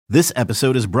This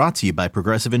episode is brought to you by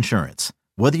Progressive Insurance.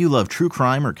 Whether you love true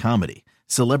crime or comedy,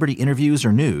 celebrity interviews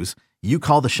or news, you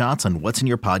call the shots on what's in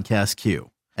your podcast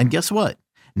queue. And guess what?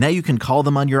 Now you can call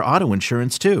them on your auto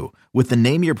insurance too with the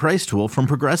Name Your Price tool from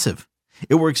Progressive.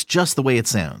 It works just the way it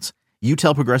sounds. You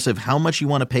tell Progressive how much you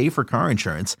want to pay for car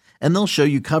insurance, and they'll show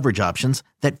you coverage options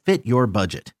that fit your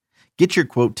budget. Get your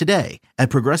quote today at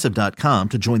Progressive.com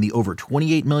to join the over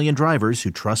 28 million drivers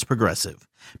who trust Progressive.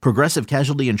 Progressive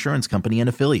Casualty Insurance Company and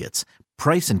Affiliates.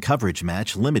 Price and coverage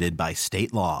match limited by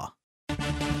state law.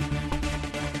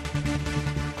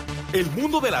 El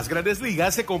mundo de las grandes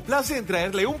ligas se complace en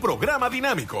traerle un programa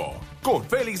dinámico con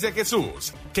Félix de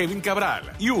Jesús, Kevin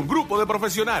Cabral y un grupo de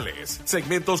profesionales.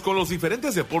 Segmentos con los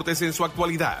diferentes deportes en su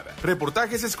actualidad,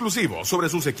 reportajes exclusivos sobre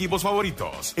sus equipos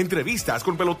favoritos, entrevistas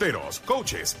con peloteros,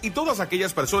 coaches y todas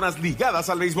aquellas personas ligadas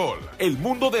al béisbol. El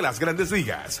mundo de las grandes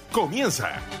ligas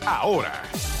comienza ahora.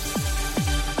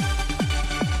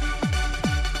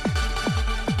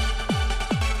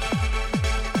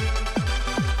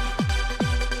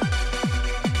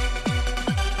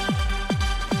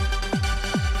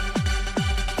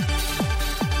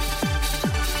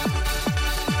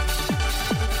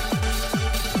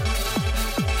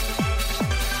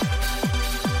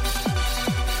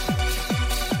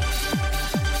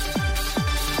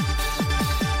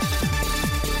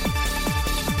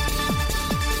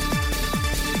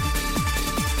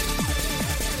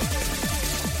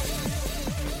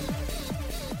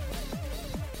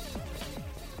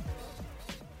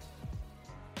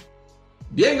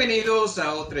 Bienvenidos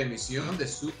a otra emisión de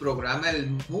su programa El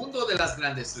Mundo de las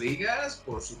Grandes Ligas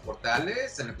por sus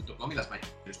portales en.com y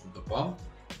lasmayores.com.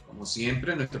 Como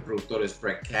siempre, nuestro productor es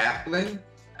Brett Kaplan.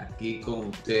 Aquí con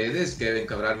ustedes, Kevin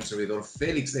Cabral, un servidor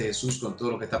Félix de Jesús con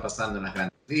todo lo que está pasando en las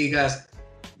Grandes Ligas.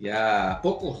 Ya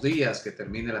pocos días que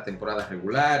termine la temporada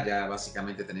regular, ya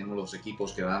básicamente tenemos los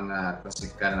equipos que van a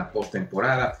clasificar en la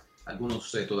postemporada. Algunos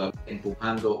todavía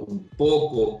empujando un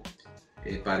poco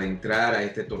para entrar a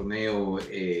este torneo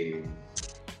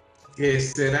que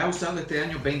será usado este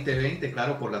año 2020,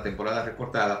 claro, por la temporada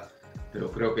recortada,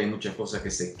 pero creo que hay muchas cosas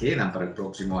que se quedan para el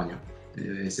próximo año.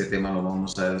 Ese tema lo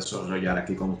vamos a desarrollar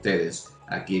aquí con ustedes,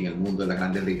 aquí en el mundo de las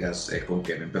grandes ligas con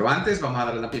Kevin. Pero antes vamos a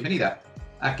darle la bienvenida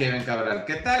a Kevin Cabral.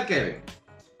 ¿Qué tal, Kevin?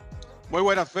 Muy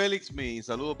buenas, Félix. Mi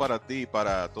saludo para ti y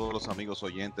para todos los amigos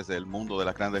oyentes del mundo de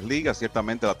las grandes ligas.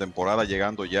 Ciertamente la temporada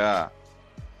llegando ya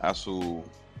a su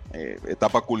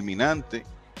etapa culminante,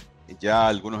 ya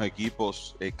algunos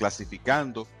equipos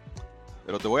clasificando,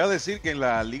 pero te voy a decir que en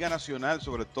la Liga Nacional,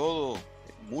 sobre todo,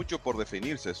 mucho por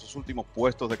definirse, esos últimos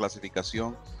puestos de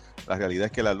clasificación. La realidad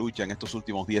es que la lucha en estos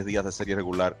últimos 10 días de serie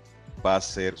regular va a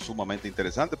ser sumamente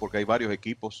interesante porque hay varios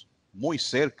equipos muy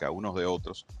cerca unos de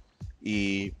otros,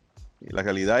 y la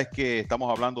realidad es que estamos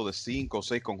hablando de 5 o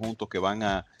 6 conjuntos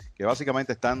que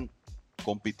básicamente están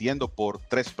compitiendo por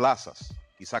 3 plazas,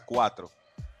 quizá 4.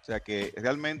 O sea que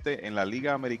realmente en la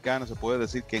Liga Americana se puede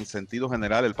decir que en sentido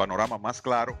general el panorama más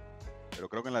claro, pero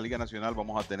creo que en la Liga Nacional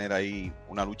vamos a tener ahí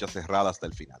una lucha cerrada hasta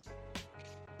el final.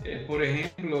 Por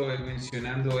ejemplo,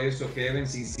 mencionando eso, Kevin,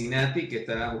 Cincinnati, que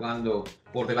está jugando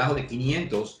por debajo de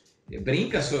 500,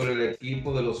 brinca sobre el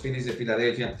equipo de los Phillies de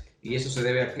Filadelfia, y eso se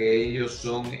debe a que ellos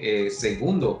son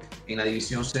segundo en la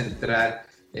división central.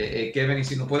 Kevin, y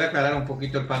si nos puede aclarar un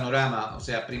poquito el panorama, o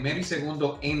sea, primero y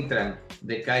segundo entran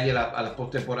de calle a la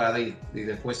postemporada y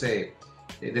después se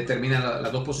determinan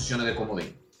las 2 posiciones de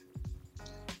comodín.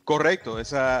 Correcto,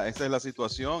 esa es la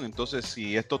situación. Entonces,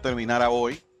 si esto terminara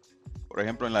hoy, por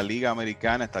ejemplo, en la Liga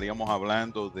Americana estaríamos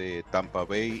hablando de Tampa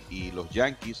Bay y los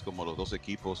Yankees como los 2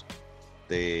 equipos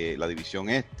de la división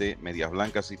este, Medias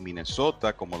Blancas y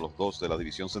Minnesota como los 2 de la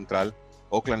división central,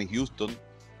 Oakland y Houston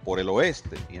por el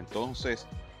oeste. Y entonces,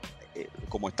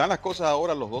 como están las cosas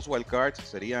ahora, los 2 wildcards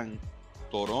serían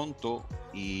Toronto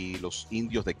y los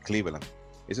Indios de Cleveland.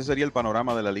 Ese sería el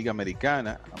panorama de la Liga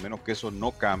Americana, a menos que eso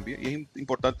no cambie. Y es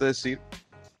importante decir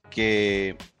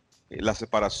que la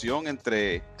separación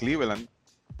entre Cleveland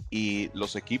y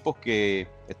los equipos que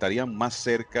estarían más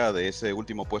cerca de ese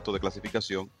último puesto de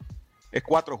clasificación es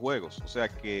 4 juegos. O sea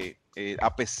que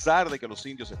a pesar de que los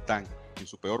Indios están en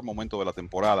su peor momento de la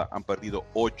temporada, han perdido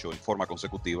 8 en forma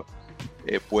consecutiva,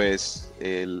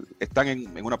 están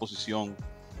en una posición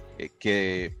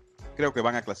que creo que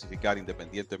van a clasificar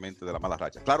independientemente de la mala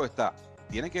racha. Claro está,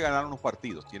 tienen que ganar unos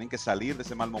partidos, tienen que salir de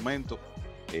ese mal momento.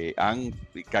 Han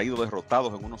caído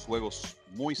derrotados en unos juegos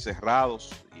muy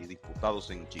cerrados y disputados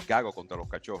en Chicago contra los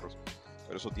Cachorros,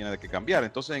 pero eso tiene que cambiar.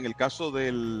 Entonces, en el caso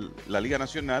de la Liga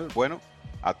Nacional, bueno,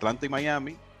 Atlanta y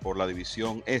Miami por la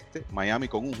división este, Miami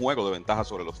con un juego de ventaja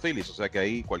sobre los Phillies, o sea que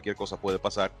ahí cualquier cosa puede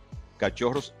pasar.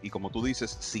 Cachorros y, como tú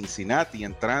dices, Cincinnati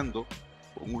entrando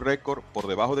con un récord por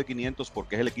debajo de 500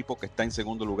 porque es el equipo que está en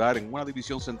segundo lugar en una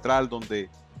división central donde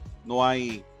no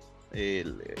hay,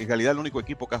 en realidad el único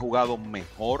equipo que ha jugado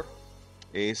mejor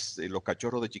es los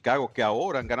Cachorros de Chicago, que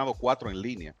ahora han ganado 4 en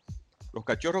línea. Los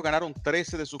Cachorros ganaron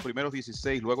 13 de sus primeros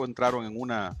 16, luego entraron en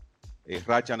una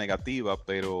racha negativa,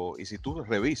 pero y si tú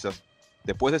revisas,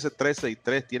 después de ese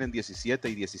 13-3 tienen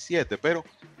 17-17, pero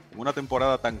en una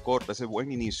temporada tan corta, ese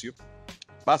buen inicio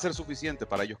va a ser suficiente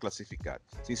para ellos clasificar.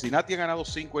 Cincinnati ha ganado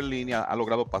 5 en línea, ha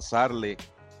logrado pasarle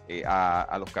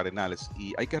a los Cardenales,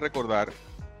 y hay que recordar,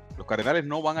 los Cardenales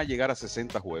no van a llegar a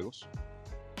 60 juegos.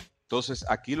 Entonces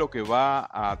aquí lo que va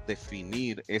a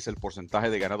definir es el porcentaje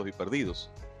de ganados y perdidos.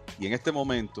 Y en este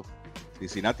momento,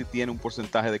 Cincinnati tiene un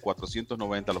porcentaje de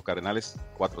 490, los Cardenales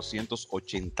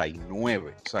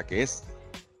 489. O sea que es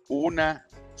una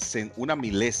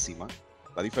milésima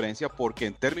la diferencia, porque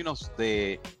en términos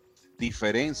de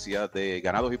diferencia de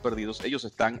ganados y perdidos, ellos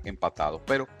están empatados.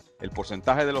 Pero el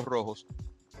porcentaje de los rojos,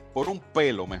 por un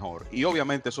pelo mejor. Y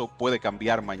obviamente eso puede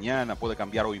cambiar mañana, puede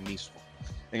cambiar hoy mismo.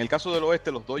 En el caso del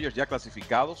oeste, los Dodgers ya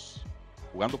clasificados,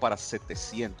 jugando para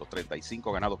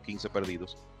 735 ganados, 15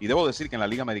 perdidos. Y debo decir que en la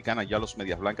Liga Americana ya los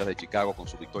Medias Blancas de Chicago, con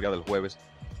su victoria del jueves,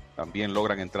 también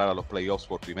logran entrar a los playoffs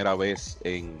por primera vez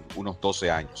en unos 12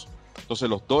 años. Entonces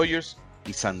los Dodgers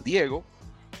y San Diego,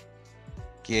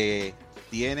 que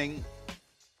tienen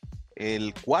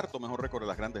el cuarto mejor récord de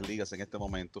las Grandes Ligas en este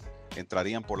momento,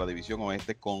 entrarían por la división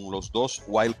oeste con los 2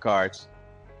 wild cards,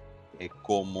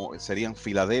 como serían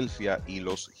Filadelfia y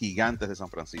los Gigantes de San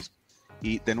Francisco.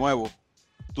 Y de nuevo,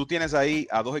 tú tienes ahí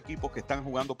a 2 equipos que están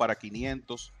jugando para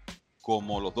 500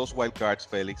 como los 2 wild cards,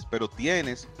 Félix, pero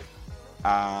tienes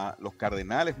a los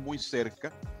Cardenales muy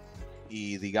cerca,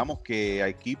 y digamos que a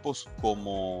equipos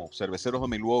como Cerveceros de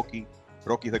Milwaukee,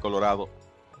 Rockies de Colorado,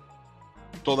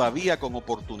 todavía con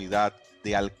oportunidad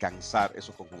de alcanzar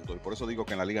esos conjuntos. Y por eso digo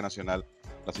que en la Liga Nacional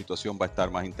la situación va a estar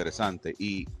más interesante.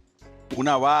 Y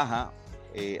una baja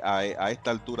a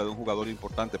esta altura de un jugador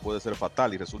importante puede ser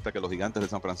fatal, y resulta que los Gigantes de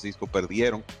San Francisco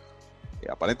perdieron,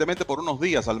 aparentemente por unos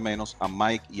días al menos, a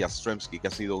Mike Yastrzemski, que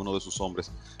ha sido uno de sus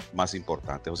hombres más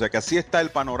importantes. O sea que así está el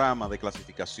panorama de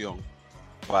clasificación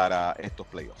para estos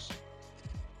playoffs.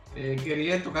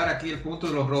 Quería tocar aquí el punto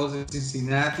de los Rojos de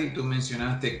Cincinnati. Tú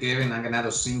mencionaste, Kevin, han ganado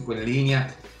 5 en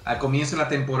línea. Al comienzo de la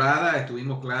temporada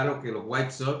estuvimos claros que los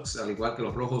White Sox, al igual que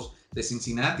los Rojos de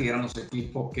Cincinnati, eran los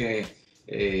equipos que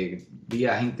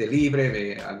vía gente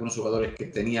libre, algunos jugadores que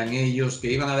tenían ellos,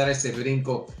 que iban a dar ese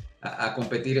brinco a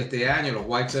competir este año. Los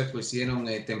White Sox lo hicieron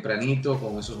tempranito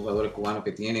con esos jugadores cubanos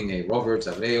que tienen, Roberts,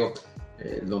 Abreu,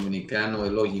 el dominicano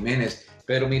Eloy Jiménez.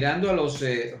 Pero mirando a los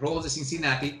Rojos de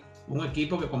Cincinnati, un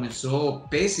equipo que comenzó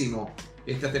pésimo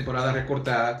esta temporada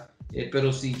recortada,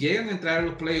 pero si llegan a entrar a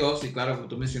los playoffs, y claro, como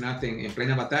tú mencionaste, en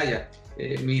plena batalla,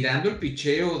 mirando el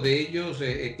picheo de ellos,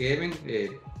 Kevin,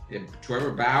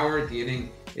 Trevor Bauer,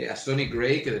 tienen a Sonny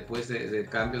Gray, que después del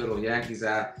cambio de los Yankees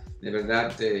de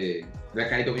verdad le ha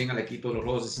caído bien al equipo de los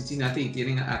Rojos de Cincinnati, y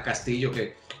tienen a Castillo,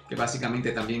 que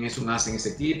básicamente también es un as en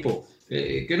ese equipo.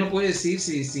 ¿Qué nos puede decir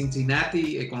si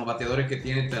Cincinnati, con los bateadores que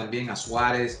tienen también a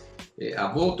Suárez, a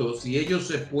Botos, si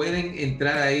ellos pueden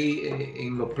entrar ahí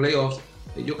en los playoffs?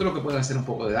 Yo creo que pueden hacer un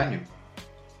poco de daño.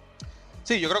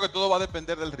 Sí, yo creo que todo va a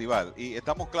depender del rival, y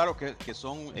estamos claros que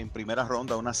son en primera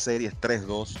ronda unas series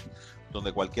 3-2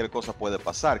 donde cualquier cosa puede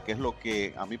pasar, que es lo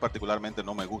que a mí particularmente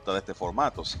no me gusta de este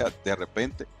formato. O sea, de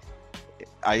repente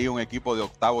hay un equipo de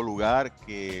octavo lugar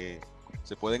que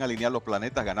se pueden alinear los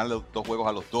planetas, ganarle 2 juegos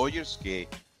a los Dodgers, que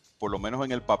por lo menos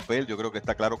en el papel yo creo que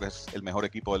está claro que es el mejor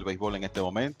equipo del béisbol en este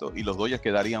momento, y los Dodgers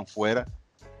quedarían fuera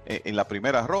en la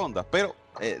primera ronda. Pero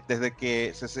desde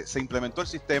que se implementó el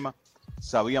sistema,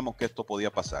 sabíamos que esto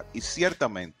podía pasar. Y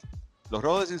ciertamente, los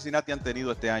Rojos de Cincinnati han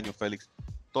tenido este año, Félix,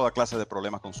 toda clase de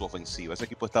problemas con su ofensiva. Ese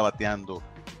equipo está bateando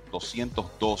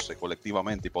 212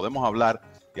 colectivamente, y podemos hablar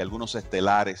de algunos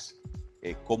estelares,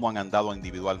 cómo han andado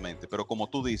individualmente. Pero como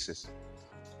tú dices,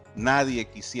 nadie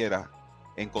quisiera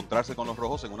encontrarse con los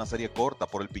Rojos en una serie corta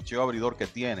por el picheo abridor que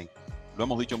tienen. Lo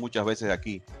hemos dicho muchas veces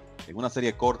aquí. En una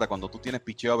serie corta, cuando tú tienes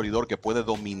picheo abridor que puede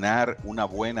dominar una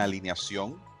buena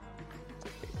alineación,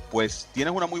 pues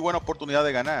tienes una muy buena oportunidad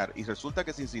de ganar. Y resulta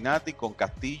que Cincinnati, con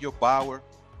Castillo, Bauer,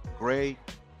 Gray,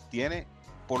 tiene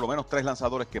por lo menos 3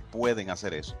 lanzadores que pueden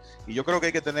hacer eso. Y yo creo que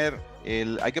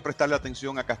hay que prestarle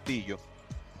atención a Castillo,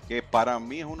 que para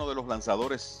mí es uno de los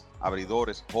lanzadores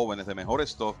abridores jóvenes de mejor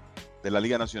stock de la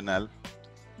Liga Nacional.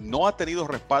 No ha tenido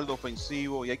respaldo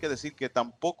ofensivo, y hay que decir que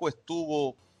tampoco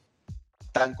estuvo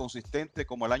tan consistente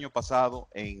como el año pasado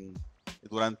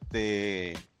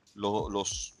durante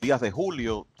los días de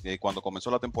julio, cuando comenzó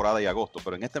la temporada, y agosto,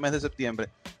 pero en este mes de septiembre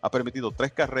ha permitido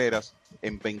 3 carreras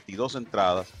en 22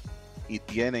 entradas y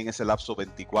tiene en ese lapso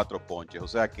 24 ponches. O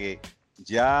sea que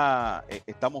ya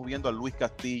estamos viendo a Luis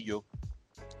Castillo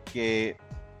que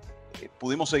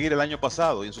pudimos seguir el año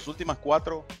pasado, y en sus últimas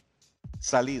 4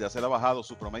 salidas él ha bajado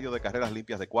su promedio de carreras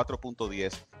limpias de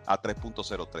 4.10 a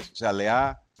 3.03. O sea, le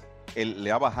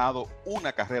ha bajado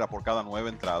una carrera por cada 9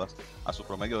 entradas a su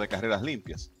promedio de carreras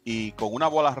limpias. Y con una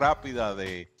bola rápida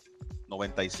de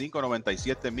 95,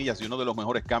 97 millas y uno de los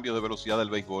mejores cambios de velocidad del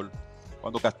béisbol,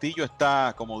 cuando Castillo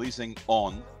está, como dicen,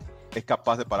 es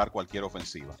capaz de parar cualquier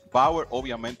ofensiva. Bauer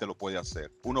obviamente lo puede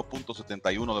hacer.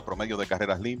 1.71 de promedio de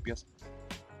carreras limpias,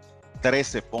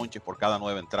 13 ponches por cada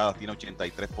 9 entradas, tiene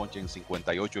 83 ponches en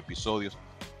 58 episodios.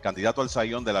 Candidato al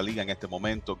sayón de la liga en este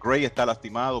momento. Gray está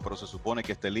lastimado, pero se supone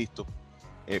que esté listo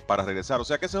para regresar. O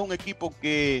sea que ese es un equipo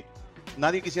que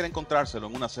nadie quisiera encontrárselo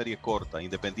en una serie corta,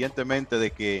 independientemente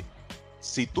de que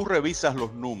si tú revisas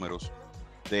los números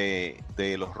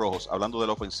de los rojos, hablando de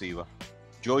la ofensiva,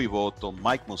 Joey Votto,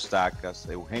 Mike Moustakas,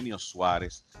 Eugenio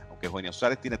Suárez, aunque Eugenio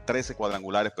Suárez tiene 13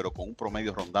 cuadrangulares, pero con un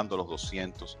promedio rondando los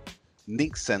 200.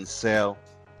 Nick Senzel,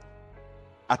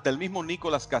 hasta el mismo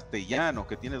Nicolás Castellanos,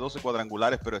 que tiene 12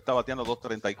 cuadrangulares, pero está bateando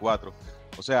 2.34.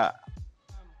 O sea,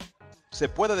 se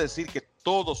puede decir que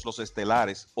todos los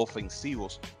estelares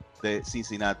ofensivos de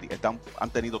Cincinnati han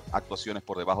tenido actuaciones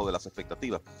por debajo de las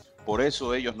expectativas. Por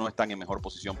eso ellos no están en mejor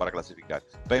posición para clasificar.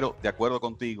 Pero, de acuerdo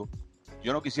contigo,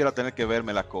 yo no quisiera tener que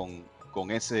vérmela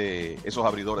con esos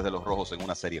abridores de los rojos en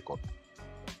una serie corta.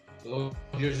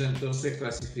 Dodgers entonces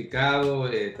clasificado,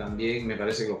 también me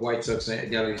parece que los White Sox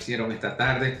ya lo hicieron esta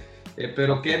tarde,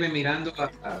 pero Kevin, mirando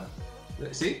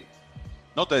 ¿sí?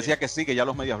 No, te decía que sí, que ya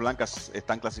los Medias Blancas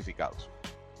están clasificados.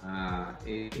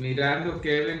 Mirando,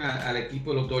 Kevin, al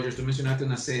equipo de los Dodgers, tú mencionaste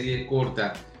una serie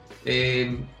corta.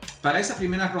 Para esa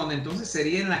primera ronda, entonces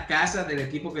sería en la casa del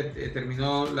equipo que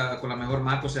terminó con la mejor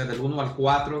marca, o sea, del 1 al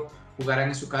 4, jugarán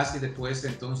en su casa y después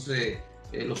entonces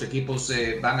los equipos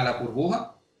van a la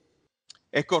burbuja.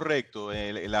 Es correcto,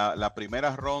 la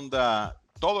primera ronda,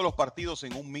 todos los partidos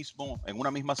en una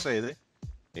misma sede,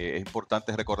 es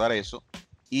importante recordar eso,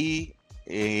 y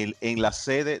en la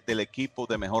sede del equipo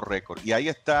de mejor récord. Y ahí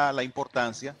está la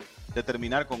importancia de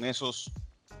terminar con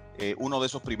uno de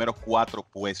esos primeros 4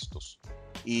 puestos.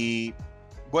 Y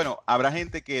bueno, habrá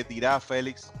gente que dirá,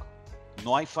 Félix,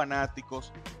 no hay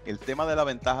fanáticos, el tema de la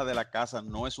ventaja de la casa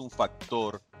no es un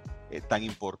factor tan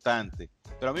importante,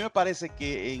 pero a mí me parece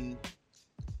que en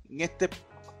este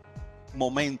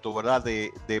momento, ¿verdad?,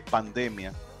 de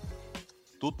pandemia,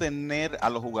 tú tener a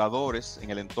los jugadores en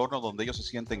el entorno donde ellos se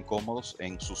sienten cómodos,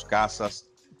 en sus casas,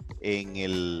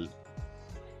 en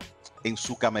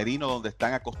su camerino donde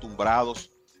están acostumbrados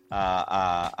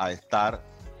a estar,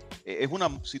 es una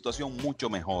situación mucho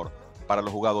mejor para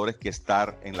los jugadores que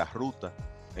estar en la ruta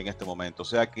en este momento. O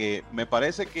sea que me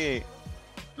parece que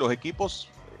los equipos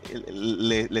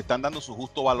le están dando su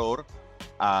justo valor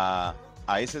a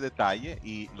ese detalle,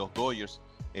 y los Dodgers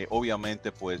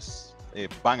obviamente pues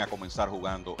van a comenzar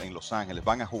jugando en Los Ángeles,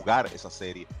 van a jugar esa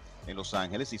serie en Los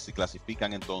Ángeles, y si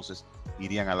clasifican entonces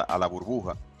irían a la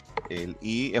burbuja.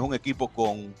 Y es un equipo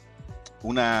con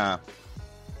una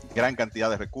gran cantidad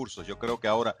de recursos. Yo creo que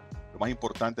ahora lo más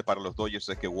importante para los Dodgers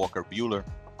es que Walker Buehler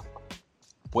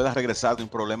pueda regresar de un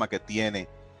problema que tiene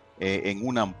en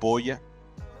una ampolla,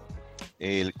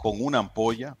 con una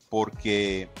ampolla,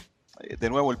 porque de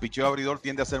nuevo el picheo abridor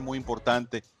tiende a ser muy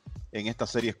importante en estas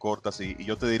series cortas, y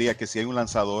yo te diría que si hay un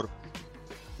lanzador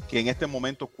que en este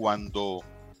momento, cuando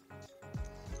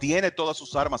tiene todas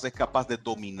sus armas, es capaz de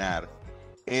dominar,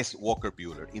 es Walker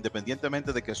Buehler,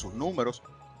 independientemente de que sus números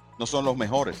no son los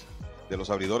mejores de los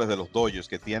abridores de los Dodgers,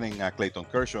 que tienen a Clayton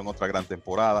Kershaw en otra gran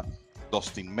temporada,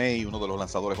 Dustin May, uno de los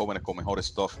lanzadores jóvenes con mejor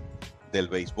stuff del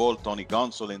béisbol, Tony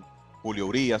Gonsolin, Julio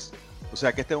Urias. O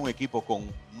sea que este es un equipo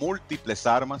con múltiples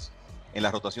armas en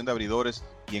la rotación de abridores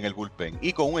y en el bullpen,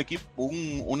 y con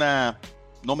una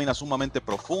nómina sumamente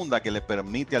profunda que le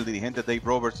permite al dirigente Dave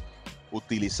Roberts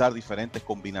utilizar diferentes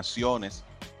combinaciones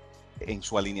en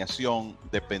su alineación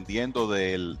dependiendo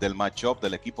del matchup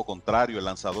del equipo contrario, el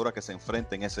lanzador a que se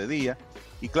enfrenten ese día.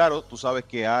 Y claro, tú sabes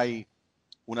que hay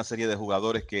una serie de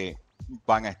jugadores que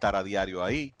van a estar a diario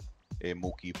ahí,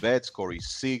 Mookie Betts, Corey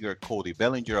Seager, Cody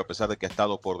Bellinger, a pesar de que ha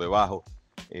estado por debajo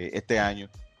este año,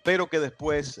 pero que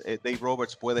después Dave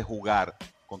Roberts puede jugar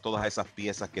con todas esas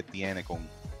piezas que tiene, con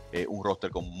un roster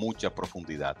con mucha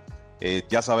profundidad.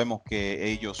 Ya sabemos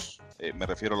que ellos, me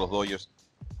refiero a los Dodgers,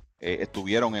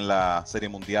 estuvieron en la Serie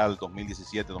Mundial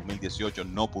 2017-2018,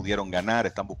 no pudieron ganar,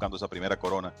 están buscando esa primera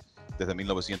corona desde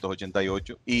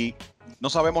 1988. Y no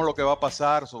sabemos lo que va a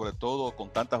pasar, sobre todo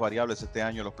con tantas variables este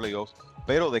año en los playoffs,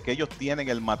 pero de que ellos tienen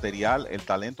el material, el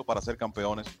talento para ser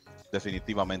campeones,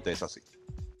 definitivamente es así.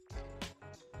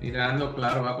 Mirando,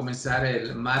 claro, va a comenzar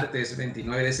el martes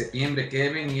 29 de septiembre,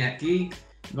 Kevin, y aquí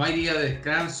no hay día de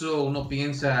descanso. Uno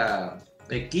piensa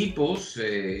equipos,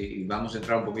 y vamos a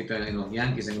entrar un poquito en los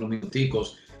Yankees en unos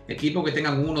minuticos, equipos que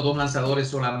tengan 1 o 2 lanzadores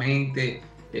solamente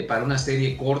para una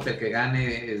serie corta, que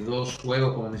gane 2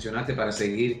 juegos, como mencionaste, para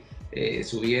seguir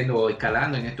subiendo o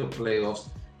escalando en estos playoffs.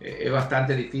 Es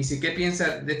bastante difícil. ¿Qué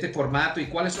piensas de este formato y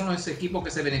cuáles son los equipos que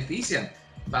se benefician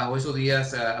bajo esos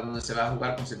días donde se va a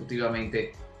jugar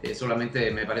consecutivamente?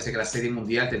 Solamente me parece que la Serie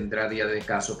Mundial tendrá día de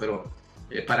descanso, pero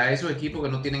para esos equipos que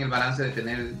no tienen el balance de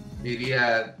tener,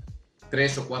 diría,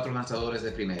 3 o 4 lanzadores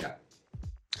de primera.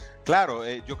 Claro,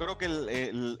 yo creo que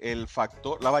el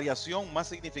factor, la variación más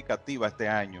significativa este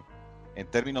año, en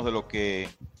términos de lo que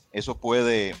eso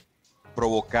puede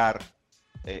provocar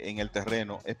en el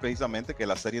terreno, es precisamente que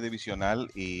la serie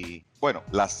divisional y, bueno,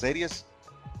 las series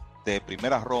de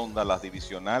primera ronda, las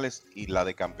divisionales y la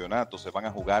de campeonato se van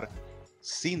a jugar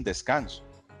sin descanso,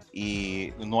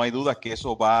 y no hay duda que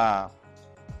eso va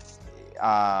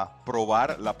a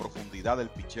probar la profundidad del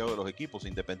picheo de los equipos,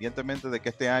 independientemente de que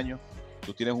este año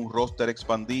tú tienes un roster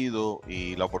expandido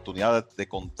y la oportunidad de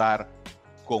contar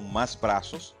con más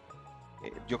brazos.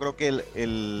 Yo creo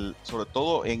que sobre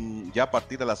todo ya a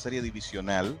partir de la serie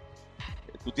divisional,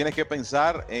 tú tienes que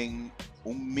pensar en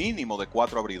un mínimo de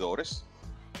 4 abridores,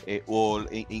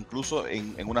 incluso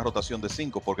en una rotación de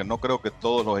 5, porque no creo que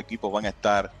todos los equipos van a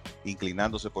estar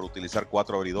inclinándose por utilizar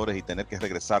 4 abridores y tener que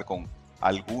regresar con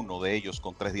alguno de ellos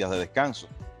con 3 días de descanso.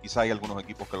 Quizá hay algunos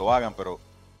equipos que lo hagan, pero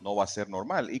no va a ser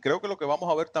normal. Y creo que lo que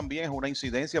vamos a ver también es una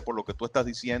incidencia, por lo que tú estás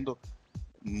diciendo.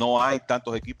 No hay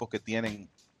tantos equipos que tienen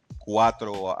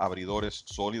 4 abridores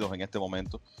sólidos en este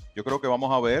momento. Yo creo que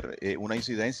vamos a ver una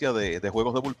incidencia de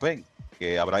juegos de bullpen,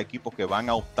 que habrá equipos que van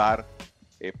a optar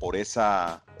por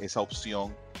esa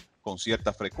opción con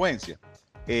cierta frecuencia.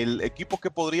 Equipos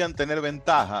que podrían tener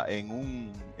ventaja en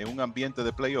un ambiente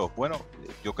de playoff, bueno,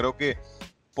 yo creo que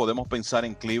podemos pensar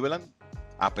en Cleveland,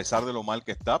 a pesar de lo mal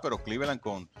que está, pero Cleveland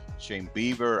con Shane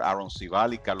Bieber, Aaron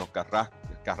Civale, Carlos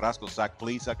Carrasco, Zach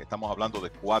Plesac, que estamos hablando de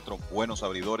 4 buenos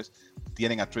abridores.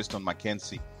 Tienen a Tristan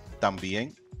McKenzie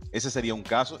también. Ese sería un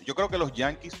caso. Yo creo que los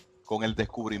Yankees, con el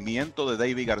descubrimiento de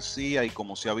David García y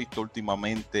como se ha visto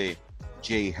últimamente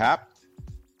J. Happ,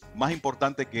 más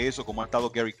importante que eso, como ha estado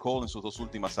Gary Cole en sus 2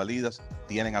 últimas salidas,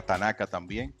 tienen a Tanaka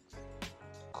también.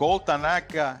 Cole,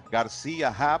 Tanaka, García,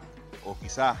 Happ, o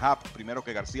quizá Happ primero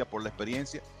que García por la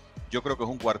experiencia. Yo creo que es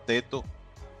un cuarteto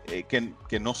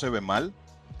que no se ve mal.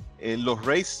 Los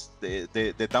Rays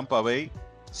de Tampa Bay,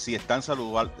 si están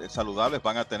saludables,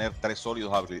 van a tener 3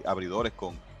 sólidos abridores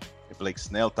con Blake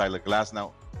Snell, Tyler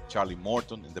Glasnow, Charlie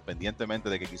Morton, independientemente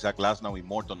de que quizá Glasnow y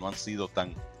Morton no han sido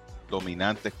tan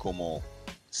dominantes como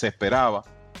se esperaba.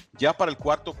 Ya para el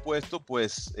cuarto puesto,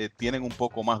 pues tienen un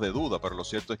poco más de duda, pero lo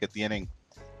cierto es que tienen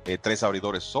 3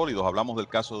 abridores sólidos. Hablamos del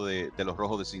caso de los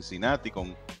Rojos de Cincinnati,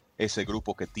 con ese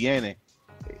grupo que tiene.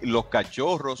 Los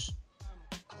Cachorros,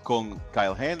 con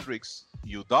Kyle Hendricks,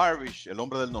 Yu Darvish, el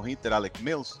hombre del no-hitter Alec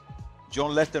Mills.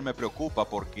 John Lester me preocupa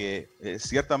porque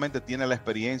ciertamente tiene la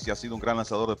experiencia, ha sido un gran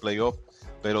lanzador de playoff,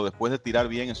 pero después de tirar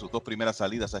bien en sus 2 primeras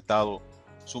salidas ha estado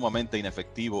sumamente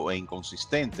inefectivo e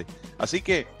inconsistente. Así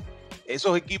que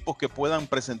esos equipos que puedan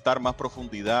presentar más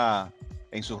profundidad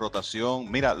en su rotación,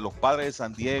 mira, los Padres de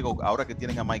San Diego, ahora que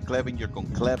tienen a Mike Clevinger, con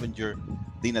Clevinger,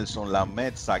 Dinelson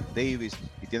Lamet, Zach Davis,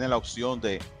 y tienen la opción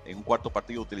de en un cuarto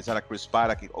partido utilizar a Chris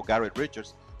Paddock o Garrett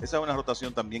Richards, esa es una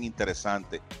rotación también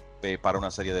interesante para una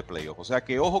serie de playoffs. O sea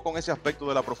que ojo con ese aspecto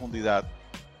de la profundidad,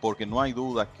 porque no hay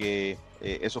duda que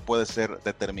eso puede ser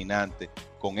determinante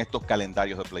con estos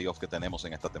calendarios de playoffs que tenemos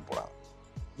en esta temporada.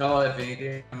 No,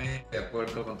 definitivamente de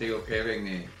acuerdo contigo,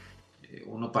 Kevin.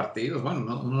 Unos partidos, bueno,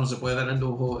 uno no se puede dar el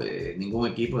lujo, ningún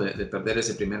equipo, de perder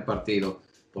ese primer partido,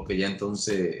 porque ya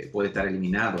entonces puede estar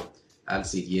eliminado al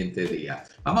siguiente día.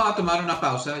 Vamos a tomar una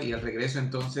pausa y al regreso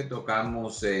entonces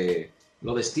tocamos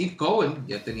lo de Steve Cohen.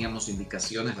 Ya teníamos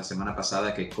indicaciones la semana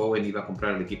pasada que Cohen iba a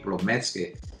comprar el equipo de los Mets,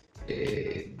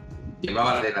 que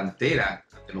llevaba la delantera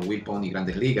de los Wilpon y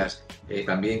Grandes Ligas.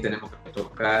 También tenemos que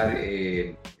tocar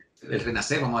el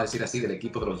renacer, vamos a decir así, del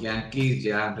equipo de los Yankees.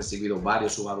 Ya han recibido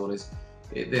varios jugadores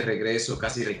de regreso,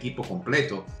 casi el equipo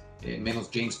completo, menos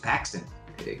James Paxton,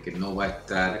 que no va a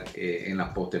estar en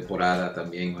la postemporada.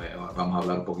 También vamos a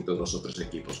hablar un poquito de los otros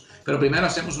equipos. Pero primero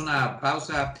hacemos una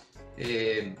pausa,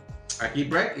 aquí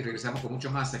break, y regresamos con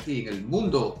mucho más aquí en el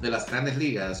mundo de las Grandes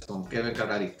Ligas con Kevin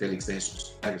Cabral y Félix de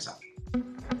Jesús. Regresamos.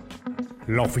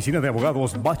 La oficina de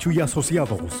abogados Bachu y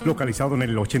Asociados, localizado en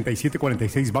el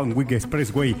 8746 Van Wyck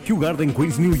Expressway, Kew Garden,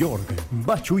 Queens, New York.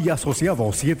 Bachu y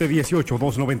Asociados,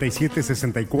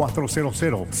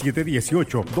 718-297-6400,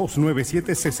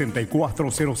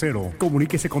 718-297-6400.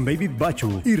 Comuníquese con David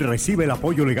Bachu y recibe el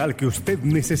apoyo legal que usted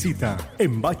necesita.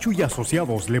 En Bachu y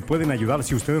Asociados le pueden ayudar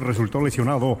si usted resultó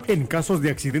lesionado en casos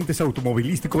de accidentes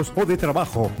automovilísticos o de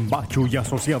trabajo. Bachu y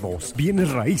Asociados,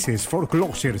 bienes raíces,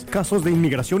 foreclosures, casos de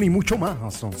inmigración y mucho más.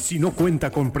 Si no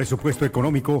cuenta con presupuesto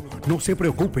económico, no se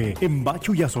preocupe. En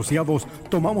Bachu y Asociados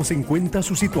tomamos en cuenta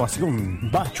su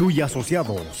situación. Bachu y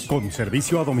Asociados, con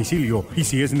servicio a domicilio, y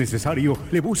si es necesario,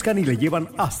 le buscan y le llevan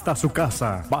hasta su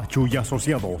casa. Bachu y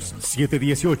Asociados,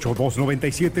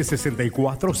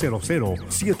 718-297-6400,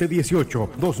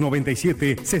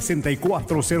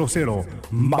 718-297-6400.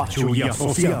 Bachu y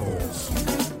Asociados.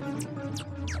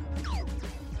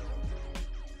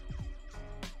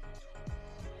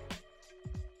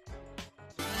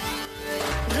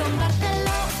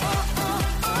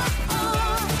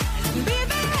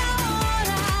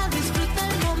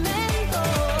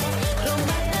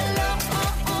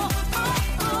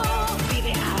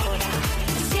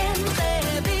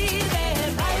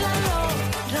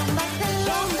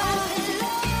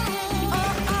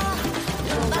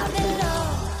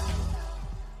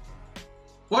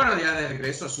 Bueno, ya de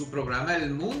regreso a su programa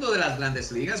El Mundo de las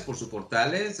Grandes Ligas por sus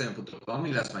portales en .com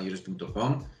y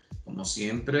lasmayores.com. Como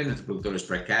siempre, nuestro productor es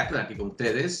Fred Kaplan, aquí con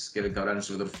ustedes. Kevin Cabral,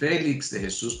 nuestro doctor Félix de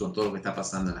Jesús, con todo lo que está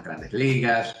pasando en las Grandes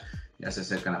Ligas. Ya se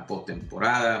acerca la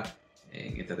postemporada,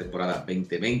 en esta temporada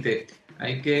 2020.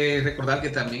 Hay que recordar que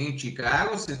también en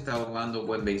Chicago se está jugando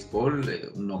buen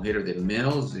béisbol. Un no-hitter de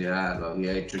Mills, ya lo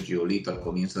había hecho Giolito al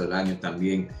comienzo del año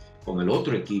también con el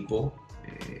otro equipo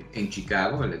en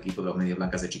Chicago, el equipo de los Medias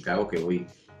Blancas de Chicago, que hoy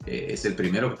es el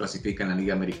primero que clasifica en la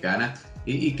Liga Americana.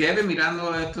 Y Kevin,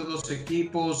 mirando a estos dos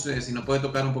equipos, si nos puede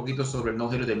tocar un poquito sobre el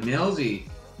no-hitter de Mills y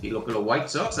lo que los White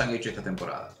Sox han hecho esta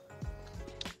temporada.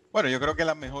 Bueno, yo creo que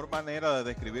la mejor manera de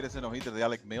describir ese no-hitter de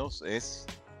Alec Mills es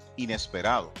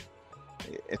inesperado.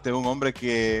 Este es un hombre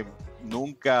que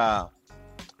nunca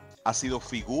ha sido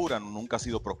figura, nunca ha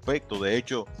sido prospecto. De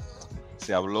hecho,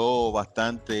 se habló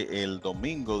bastante el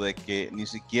domingo de que ni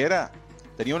siquiera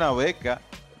tenía una beca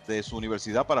de su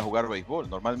universidad para jugar béisbol.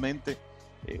 Normalmente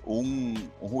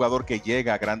un jugador que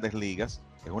llega a grandes ligas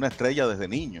es una estrella desde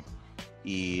niño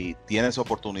y tiene esa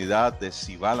oportunidad de,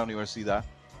 si va a la universidad,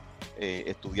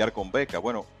 estudiar con beca.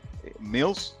 Bueno,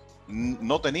 Mills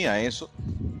no tenía eso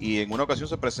y en una ocasión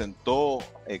se le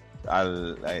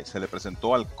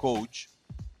presentó al coach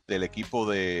del equipo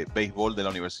de béisbol de la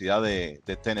Universidad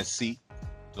de Tennessee,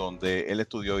 donde él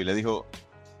estudió, y le dijo: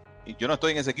 yo no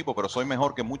estoy en ese equipo, pero soy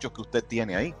mejor que muchos que usted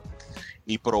tiene ahí.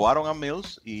 Y probaron a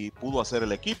Mills y pudo hacer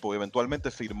el equipo.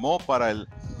 Eventualmente firmó para el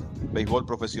béisbol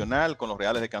profesional con los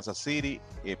Reales de Kansas City,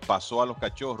 pasó a los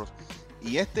Cachorros,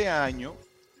 y este año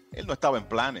él no estaba en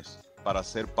planes para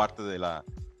ser parte de la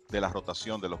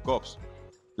rotación de los Cubs.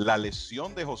 La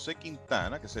lesión de José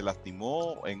Quintana, que se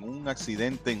lastimó en un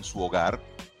accidente en su hogar,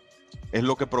 es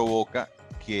lo que provoca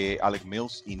que Alec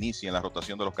Mills inicie en la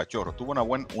rotación de los Cachorros. Tuvo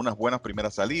unas buenas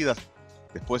primeras salidas,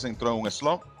 después entró en un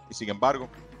slump y sin embargo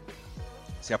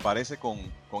se aparece con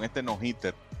este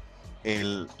no-hitter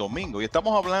el domingo. Y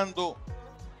estamos hablando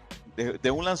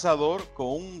de un lanzador con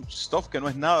un stuff que no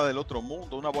es nada del otro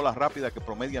mundo, una bola rápida que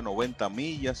promedia 90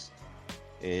 millas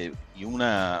y un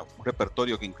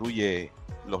repertorio que incluye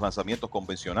los lanzamientos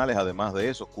convencionales, además de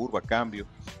eso, curva, cambio,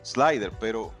 slider,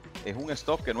 pero es un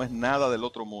stuff que no es nada del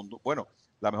otro mundo. Bueno,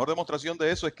 la mejor demostración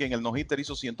de eso es que en el no-hitter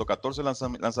hizo 114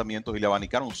 lanzamientos y le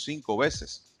abanicaron 5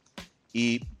 veces.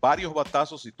 Y varios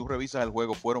batazos, si tú revisas el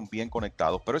juego, fueron bien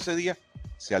conectados. Pero ese día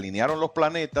se alinearon los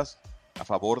planetas a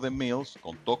favor de Mills,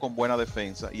 contó con buena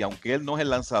defensa. Y aunque él no es el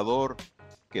lanzador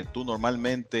que tú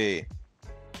normalmente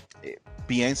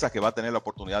piensas que va a tener la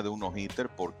oportunidad de un no-hitter,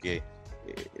 porque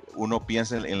uno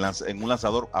piensa en un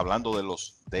lanzador, hablando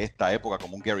de esta época,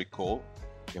 como un Gary Cole,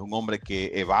 que es un hombre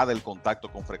que evade el contacto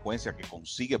con frecuencia, que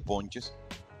consigue ponches.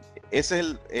 Ese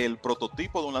es el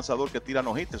prototipo de un lanzador que tira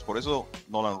no-hitters. Por eso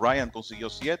Nolan Ryan consiguió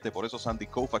 7, por eso Sandy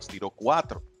Koufax tiró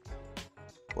 4,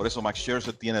 por eso Max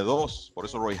Scherzer tiene 2, por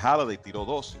eso Roy Halladay tiró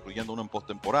 2, incluyendo uno en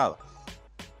postemporada.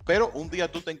 Pero un día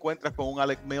tú te encuentras con un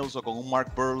Alec Mills o con un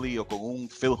Mark Buehrle o con un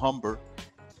Phil Humber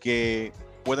que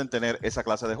pueden tener esa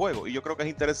clase de juego. Y yo creo que es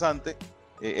interesante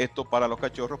esto para los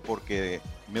Cachorros, porque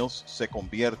Mills se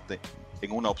convierte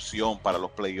en una opción para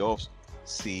los playoffs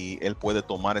si él puede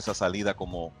tomar esa salida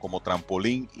como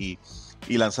trampolín y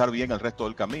lanzar bien el resto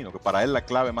del camino, que para él la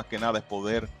clave más que nada es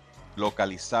poder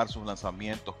localizar sus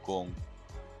lanzamientos con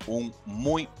un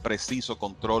muy preciso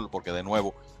control, porque de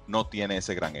nuevo no tiene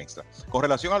ese gran extra. Con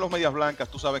relación a los Medias Blancas,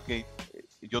 tú sabes que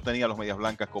yo tenía a los Medias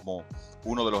Blancas como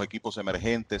uno de los equipos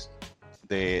emergentes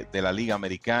de la Liga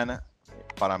Americana.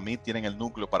 Para mí tienen el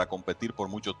núcleo para competir por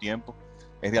mucho tiempo.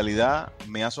 En realidad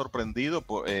me ha sorprendido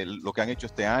por, lo que han hecho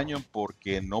este año,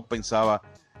 porque no pensaba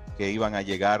que iban a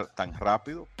llegar tan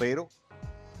rápido, pero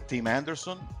Tim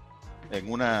Anderson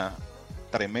en una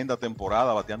tremenda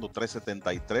temporada bateando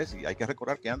 373, y hay que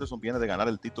recordar que Anderson viene de ganar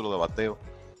el título de bateo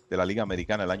de la Liga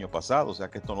Americana el año pasado, o sea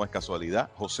que esto no es casualidad.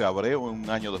 José Abreu en un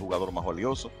año de jugador más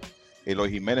valioso,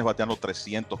 Eloy Jiménez bateando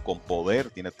 300 con poder,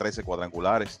 tiene 13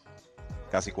 cuadrangulares,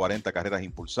 casi 40 carreras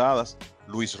impulsadas.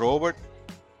 Luis Robert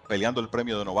peleando el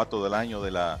premio de novato del año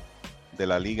de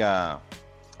la Liga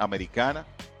Americana.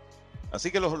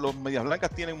 Así que los Medias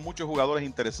Blancas tienen muchos jugadores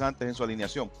interesantes en su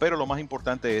alineación, pero lo más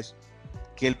importante es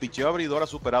que el picheo abridor ha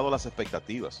superado las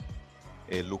expectativas.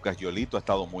 Lucas Yolito ha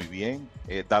estado muy bien.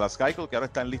 Dallas Keuchel, que ahora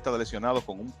está en lista de lesionados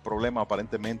con un problema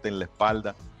aparentemente en la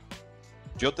espalda.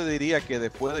 Yo te diría que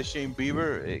después de Shane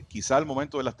Bieber, quizá al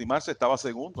momento de lastimarse estaba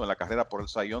segundo en la carrera por el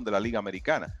Cy Young de la Liga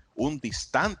Americana. Un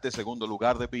distante segundo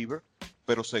lugar de Bieber,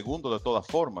 pero segundo de todas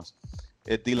formas.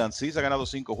 Dylan Cease ha ganado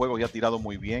 5 juegos y ha tirado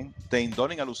muy bien. Dane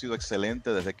Dunning ha lucido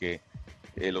excelente desde que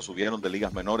lo subieron de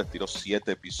ligas menores. Tiró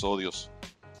 7 episodios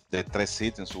de 3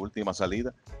 hits en su última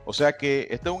salida. O sea que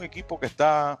este es un equipo que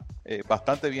está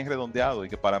bastante bien redondeado y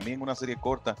que para mí en una serie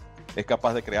corta es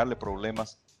capaz de crearle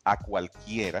problemas a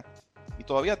cualquiera. Y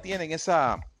todavía tienen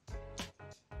esa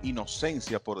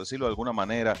inocencia, por decirlo de alguna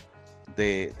manera,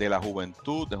 de la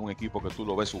juventud. Es un equipo que tú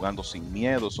lo ves jugando sin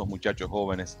miedo. Esos muchachos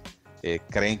jóvenes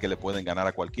creen que le pueden ganar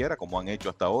a cualquiera, como han hecho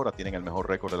hasta ahora. Tienen el mejor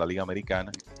récord de la Liga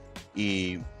Americana.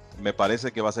 Y me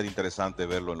parece que va a ser interesante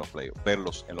verlos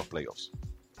en los playoffs.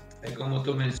 Como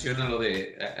tú mencionas lo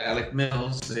de Alec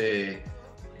Mills,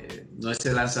 no es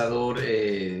el lanzador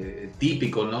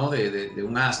típico, ¿no? de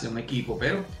un as de un equipo,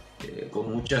 pero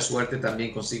con mucha suerte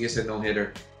también consigue ese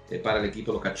no-hitter para el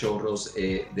equipo de los Cachorros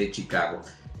de Chicago.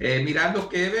 Mirando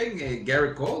Kevin,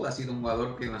 Garrett Cole ha sido un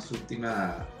jugador que en las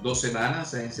últimas 2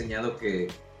 semanas ha enseñado que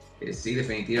sí,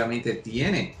 definitivamente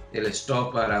tiene el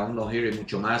stock para un no-hitter y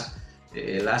mucho más.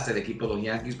 El as del equipo de los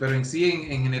Yankees, pero en sí,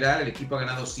 en general, el equipo ha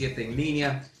ganado 7 en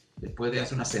línea. Después de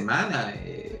hace una semana,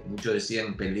 muchos decían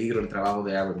en peligro el trabajo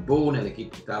de Aaron Boone, el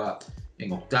equipo estaba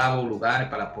en 8º lugar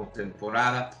para la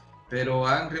postemporada, pero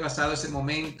han rebasado ese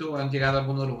momento, han llegado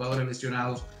algunos de los jugadores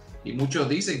lesionados y muchos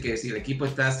dicen que si el equipo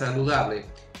está saludable,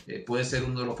 puede ser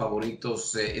uno de los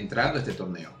favoritos entrando a este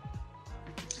torneo.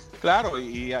 Claro,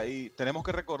 y tenemos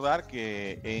que recordar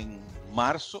que en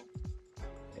marzo,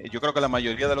 yo creo que la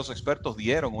mayoría de los expertos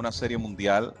dieron una serie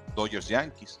mundial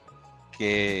Dodgers-Yankees,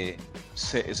 que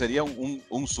sería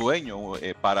un sueño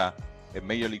para el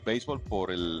Major League Baseball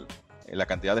por la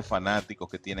cantidad de fanáticos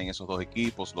que tienen esos dos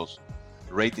equipos, los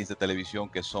ratings de televisión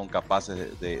que son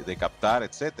capaces de captar,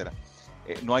 etcétera.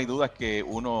 No hay duda que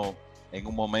uno en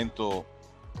un momento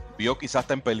vio quizás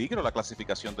hasta en peligro la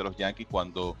clasificación de los Yankees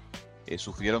cuando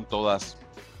sufrieron todas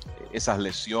esas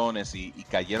lesiones y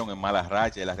cayeron en malas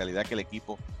rachas. Y la realidad es que el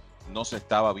equipo no se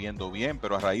estaba viendo bien,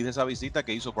 pero a raíz de esa visita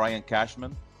que hizo Brian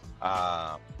Cashman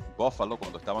a Buffalo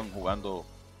cuando estaban jugando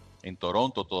en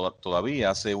Toronto todavía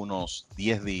hace unos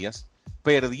 10 días,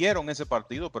 perdieron ese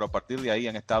partido, pero a partir de ahí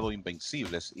han estado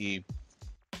invencibles. Y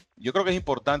yo creo que es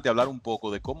importante hablar un poco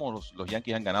de cómo los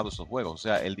Yankees han ganado esos juegos. O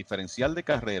sea, el diferencial de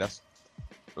carreras,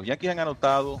 los Yankees han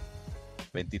anotado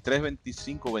 23,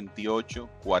 25, 28,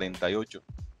 48,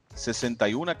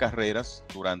 61 carreras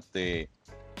durante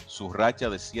su racha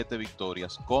de 7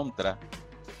 victorias contra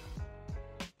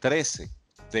 13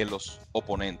 de los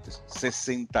oponentes.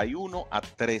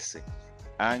 61-13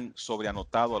 han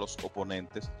sobreanotado a los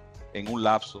oponentes en un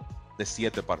lapso de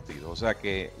 7 partidos. O sea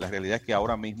que la realidad es que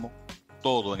ahora mismo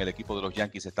todo en el equipo de los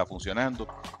Yankees está funcionando.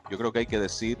 Yo creo que hay que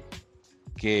decir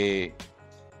que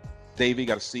David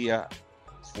García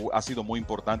ha sido muy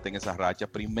importante en esa racha.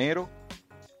 Primero,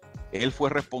 él fue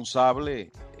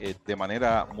responsable de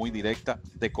manera muy directa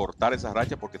de cortar esa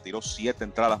racha porque tiró 7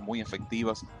 entradas muy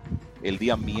efectivas el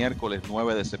día miércoles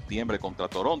 9 de septiembre contra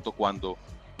Toronto, cuando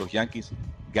los Yankees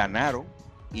ganaron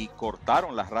y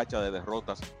cortaron la racha de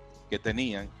derrotas que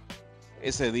tenían.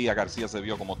 Ese día García se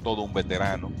vio como todo un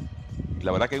veterano. Y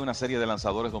la verdad que hay una serie de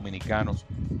lanzadores dominicanos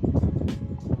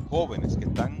jóvenes que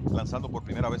están lanzando por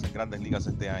primera vez en Grandes Ligas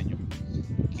este año,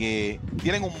 que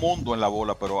tienen un mundo en la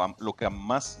bola, pero lo que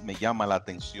más me llama la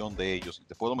atención de ellos, y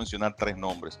te puedo mencionar 3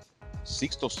 nombres: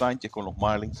 Sixto Sánchez con los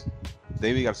Marlins,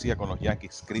 David García con los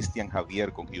Yankees, Cristian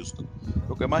Javier con Houston.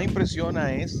 Lo que más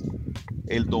impresiona es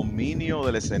el dominio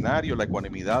del escenario, la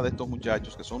ecuanimidad de estos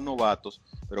muchachos que son novatos,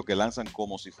 pero que lanzan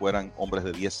como si fueran hombres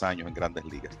de 10 años en Grandes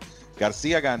Ligas.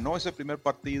 García ganó ese primer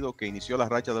partido que inició la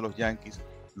racha de los Yankees,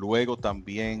 luego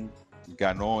también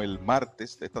ganó el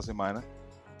martes de esta semana,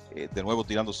 de nuevo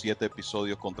tirando 7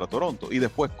 episodios contra Toronto. Y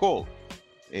después Cole,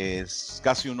 es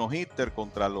casi un no-hitter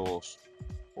contra los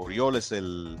Orioles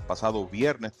el pasado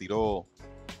viernes, tiró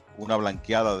una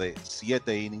blanqueada de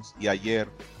 7 innings y ayer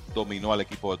dominó al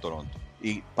equipo de Toronto.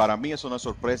 Y para mí eso no es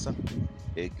sorpresa.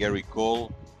 Gary Cole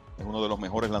es uno de los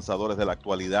mejores lanzadores de la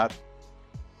actualidad.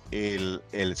 El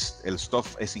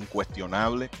stuff es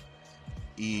incuestionable.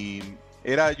 Y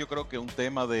era, yo creo que un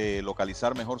tema de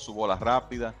localizar mejor su bola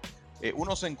rápida.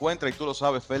 Uno se encuentra, y tú lo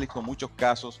sabes, Félix, con muchos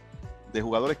casos de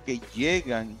jugadores que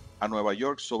llegan a Nueva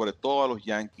York, sobre todo a los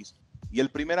Yankees. Y el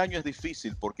primer año es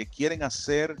difícil porque quieren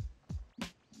hacer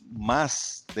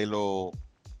más de lo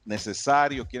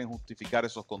necesario, quieren justificar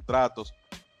esos contratos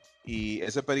y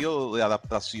ese periodo de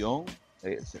adaptación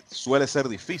suele ser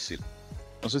difícil.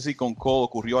 No sé si con Cole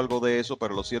ocurrió algo de eso,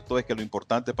 pero lo cierto es que lo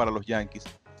importante para los Yankees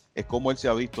es cómo él se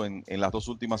ha visto en las 2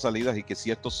 últimas salidas y que si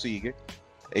esto sigue,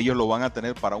 ellos lo van a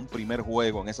tener para un primer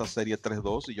juego en esa serie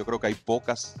 3-2 y yo creo que hay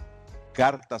pocas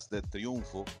cartas de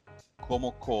triunfo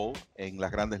como Cole en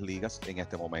las Grandes Ligas en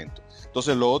este momento.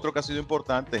 Entonces lo otro que ha sido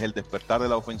importante es el despertar de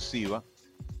la ofensiva.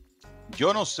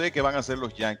 Yo no sé qué van a hacer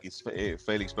los Yankees,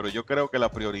 Félix, pero yo creo que la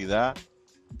prioridad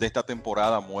de esta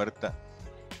temporada muerta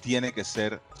tiene que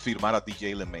ser firmar a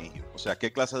DJ LeMahieu. O sea,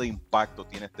 ¿qué clase de impacto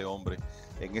tiene este hombre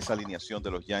en esa alineación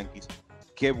de los Yankees?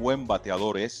 Qué buen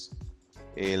bateador es.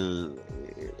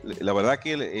 La verdad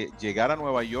que llegar a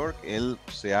Nueva York, él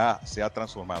se ha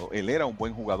transformado. Él era un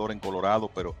buen jugador en Colorado,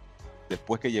 pero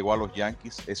después que llegó a los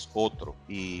Yankees es otro.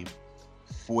 Y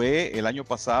fue el año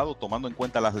pasado, tomando en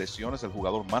cuenta las lesiones, el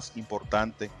jugador más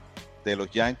importante de los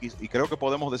Yankees. Y creo que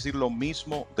podemos decir lo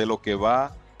mismo de lo que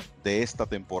va de esta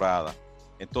temporada.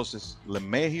 Entonces,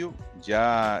 LeMahieu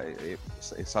ya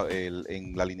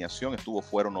en la alineación estuvo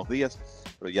fuera unos días,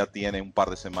 pero ya tiene un par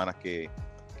de semanas que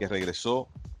regresó.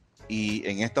 Y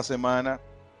en esta semana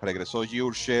regresó Gio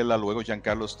Urshela, luego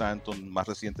Giancarlo Stanton, más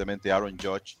recientemente Aaron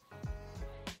Judge.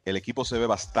 El equipo se ve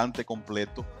bastante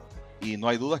completo y no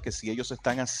hay dudas que si ellos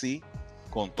están así,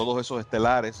 con todos esos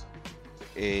estelares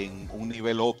en un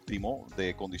nivel óptimo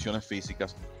de condiciones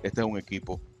físicas, este es un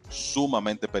equipo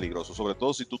sumamente peligroso, sobre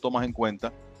todo si tú tomas en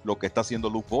cuenta lo que está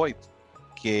haciendo Luke Voit,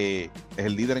 que es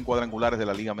el líder en cuadrangulares de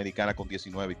la Liga Americana con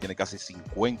 19 y tiene casi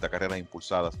 50 carreras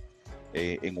impulsadas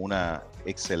en una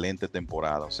excelente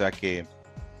temporada. O sea que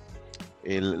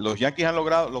los Yankees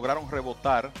lograron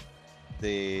rebotar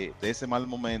de ese mal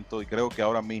momento y creo que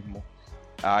ahora mismo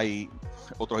hay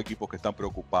otros equipos que están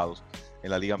preocupados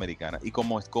en la Liga Americana. Y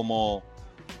como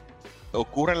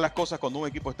ocurren las cosas cuando un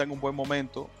equipo está en un buen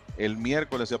momento, el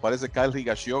miércoles se aparece Kyle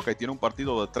Higashioka y tiene un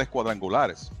partido de 3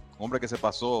 cuadrangulares. Un hombre que se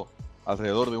pasó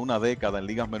alrededor de una década en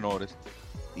ligas menores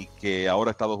y que ahora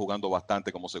ha estado jugando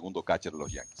bastante como segundo catcher de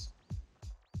los Yankees.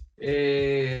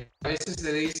 A veces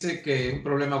se dice que un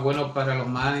problema bueno para los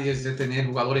managers es tener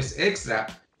jugadores extra,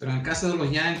 pero en el caso de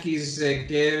los Yankees,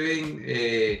 Kevin,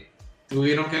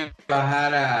 tuvieron que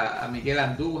bajar a Miguel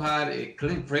Andújar,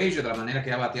 Clint Frazier, de la manera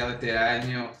que ha bateado este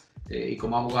año y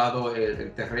cómo ha jugado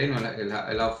el terreno,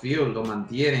 el outfield, lo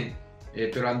mantienen,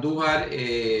 pero Andújar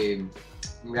le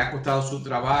ha costado su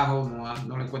trabajo,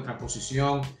 no le encuentran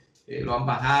posición, lo han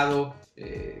bajado.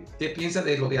 ¿Qué piensas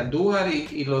de lo de Andújar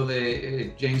y lo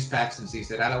de James Paxton? Si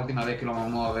será la última vez que lo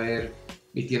vamos a ver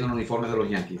vistiendo el uniforme de los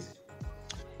Yankees.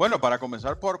 Bueno, para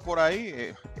comenzar por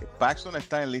ahí, Paxton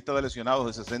está en lista de lesionados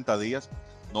de 60 días,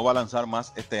 no va a lanzar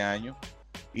más este año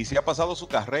y se ha pasado su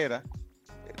carrera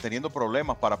teniendo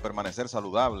problemas para permanecer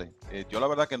saludable. Yo la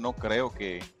verdad que no creo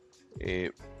que,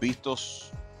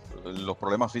 vistos los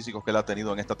problemas físicos que él ha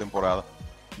tenido en esta temporada,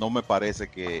 no me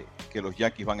parece que los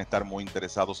Yankees van a estar muy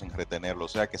interesados en retenerlo. O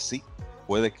sea que sí,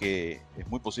 es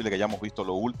muy posible que hayamos visto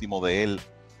lo último de él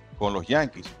con los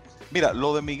Yankees. Mira,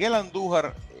 lo de Miguel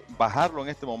Andújar, bajarlo en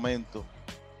este momento,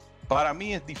 para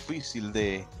mí es difícil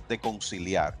de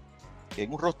conciliar.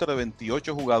 En un roster de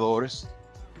 28 jugadores,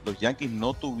 los Yankees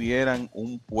no tuvieran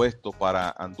un puesto para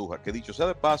Andújar, que dicho sea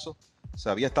de paso, se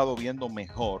había estado viendo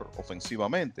mejor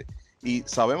ofensivamente. Y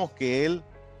sabemos que él,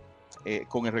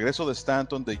 con el regreso de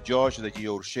Stanton, de Josh, de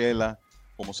Gio Urshela,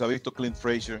 como se ha visto Clint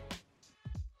Frazier,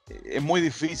 es muy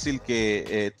difícil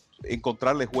que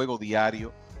encontrarle juego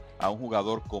diario a un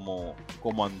jugador como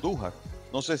Andújar.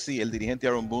 No sé si el dirigente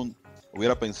Aaron Boone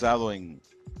hubiera pensado en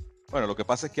Bueno, lo que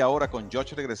pasa es que ahora con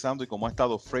Josh regresando y como ha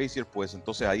estado Frazier, pues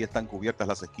entonces ahí están cubiertas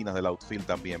las esquinas del outfield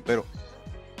también. Pero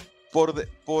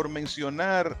por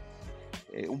mencionar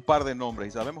un par de nombres,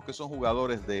 y sabemos que son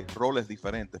jugadores de roles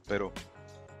diferentes, pero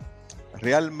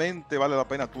realmente vale la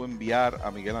pena tú enviar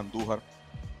a Miguel Andújar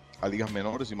a ligas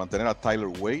menores y mantener a Tyler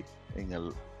Wade en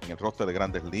el roster de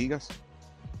Grandes Ligas.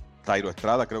 Thairo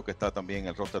Estrada creo que está también en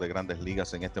el roster de Grandes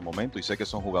Ligas en este momento, y sé que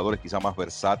son jugadores quizá más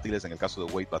versátiles. En el caso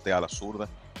de Wade, batea a la zurda,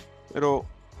 pero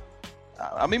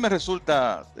a mí me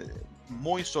resulta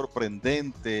muy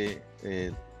sorprendente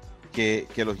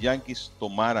que los Yankees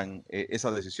tomaran esa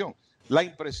decisión. La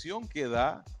impresión que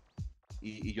da,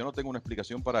 y yo no tengo una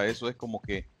explicación para eso, es como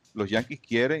que los Yankees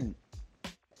quieren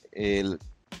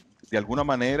de alguna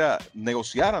manera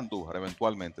negociar a Andújar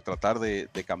eventualmente, tratar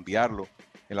de cambiarlo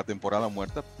en la temporada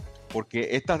muerta, porque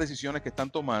estas decisiones que están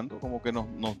tomando como que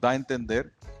nos da a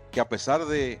entender que a pesar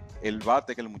de el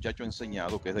bate que el muchacho ha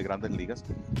enseñado, que es de Grandes Ligas,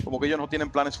 como que ellos no tienen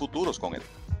planes futuros con él.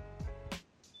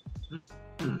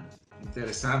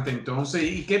 Interesante, entonces.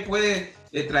 ¿Y qué puede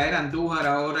traer Andújar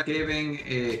ahora, Kevin,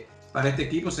 para este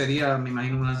equipo? Sería, me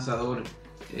imagino, un lanzador,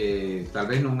 tal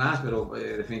vez no un as, pero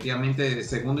definitivamente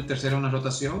segundo y tercero en una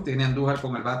rotación. ¿Tiene Andújar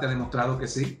con el bate demostrado que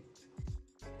sí?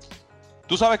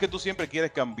 Tú sabes que tú siempre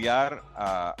quieres cambiar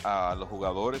a los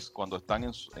jugadores cuando están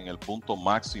en el punto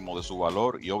máximo de su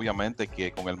valor, y obviamente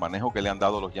que con el manejo que le han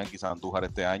dado los Yankees a Andújar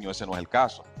este año, ese no es el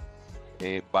caso.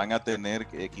 Van a tener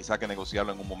quizá que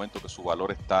negociarlo en un momento que su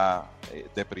valor está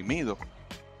deprimido.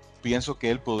 Pienso que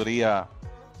él podría,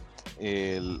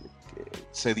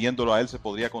 cediéndolo a él, se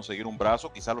podría conseguir un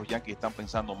brazo. Quizá los Yankees están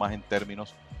pensando más en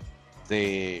términos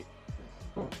de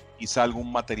quizá algún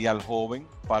material joven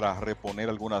para reponer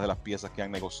algunas de las piezas que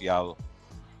han negociado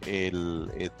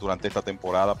durante esta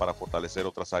temporada para fortalecer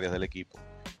otras áreas del equipo,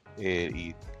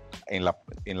 y en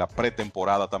la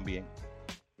pretemporada también.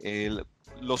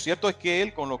 Lo cierto es que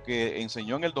él, con lo que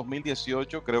enseñó en el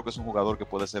 2018, creo que es un jugador que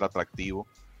puede ser atractivo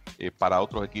para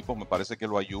otros equipos. Me parece que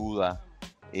lo ayuda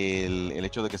el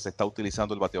hecho de que se está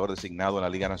utilizando el bateador designado en la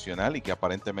Liga Nacional, y que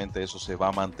aparentemente eso se va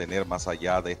a mantener más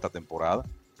allá de esta temporada,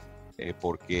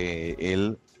 porque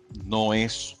él no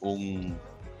es un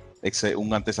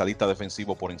antesalista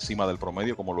defensivo por encima del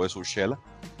promedio como lo es Urshela,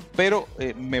 pero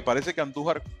me parece que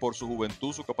Andújar, por su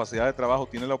juventud, su capacidad de trabajo,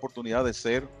 tiene la oportunidad de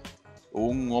ser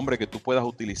un hombre que tú puedas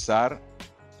utilizar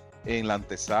en la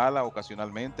antesala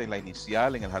ocasionalmente, en la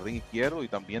inicial, en el jardín izquierdo, y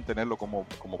también tenerlo como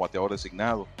bateador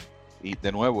designado. Y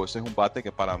de nuevo, ese es un bate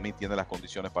que para mí tiene las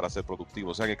condiciones para ser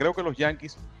productivo. O sea que creo que los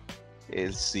Yankees,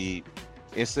 si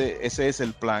ese es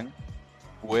el plan,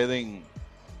 pueden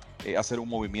hacer un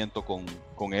movimiento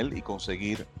con él y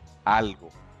conseguir algo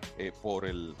por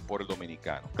el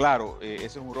dominicano. Claro, ese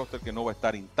es un roster que no va a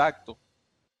estar intacto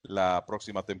la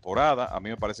próxima temporada. A mí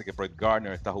me parece que Brett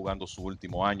Gardner está jugando su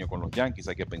último año con los Yankees.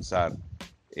 Hay que pensar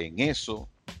en eso.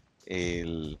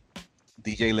 El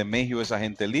DJ LeMahieu es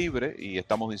agente libre, y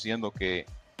estamos diciendo que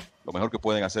lo mejor que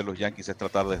pueden hacer los Yankees es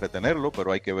tratar de retenerlo,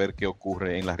 pero hay que ver qué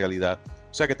ocurre en la realidad.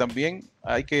 O sea que también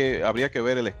habría que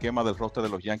ver el esquema del roster de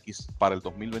los Yankees para el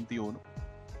 2021.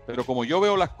 Pero como yo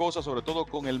veo las cosas, sobre todo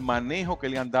con el manejo que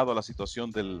le han dado a la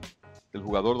situación del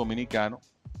jugador dominicano,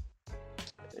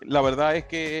 la verdad es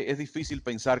que es difícil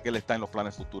pensar que él está en los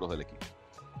planes futuros del equipo.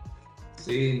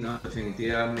 Sí, no,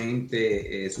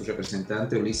 definitivamente su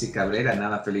representante Ulises Cabrera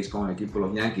nada feliz con el equipo de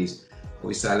los Yankees.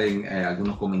 Hoy salen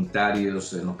algunos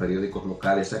comentarios en los periódicos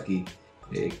locales aquí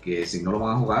que si no lo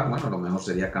van a jugar, bueno, lo mejor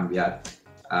sería cambiar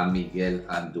a Miguel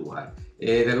Andújar.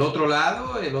 Del otro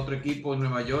lado, el otro equipo en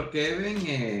Nueva York,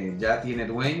 Kevin, ya tiene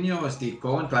dueño, Steve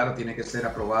Cohen. Claro, tiene que ser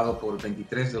aprobado por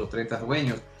 23 de los 30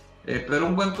 dueños. Pero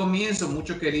un buen comienzo.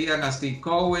 Muchos querían a Steve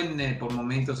Cohen. Por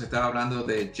momentos se estaba hablando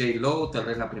de J-Lo, tal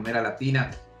vez la primera latina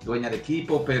dueña de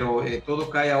equipo, pero todo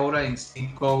cae ahora en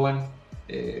Steve Cohen.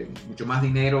 Mucho más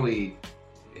dinero y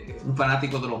un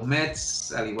fanático de los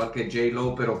Mets, al igual que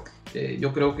J-Lo, pero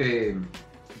yo creo que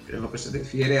en lo que se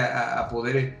refiere a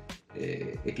poder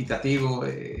equitativo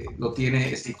lo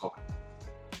tiene Steve Cohen.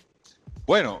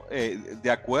 Bueno,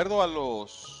 de acuerdo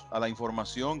a la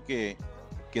información que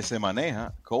se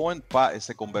maneja, Cohen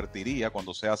se convertiría,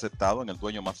 cuando sea aceptado, en el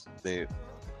dueño más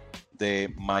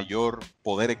de mayor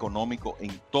poder económico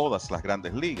en todas las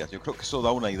Grandes Ligas. Yo creo que eso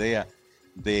da una idea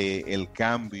del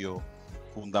cambio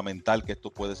fundamental que esto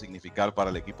puede significar para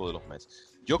el equipo de los Mets.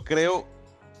 Yo creo,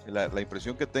 la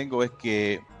impresión que tengo es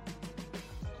que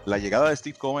la llegada de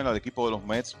Steve Cohen al equipo de los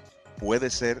Mets puede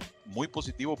ser muy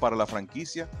positivo para la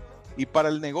franquicia y para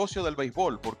el negocio del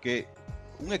béisbol, porque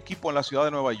un equipo en la ciudad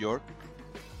de Nueva York,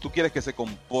 tú quieres que se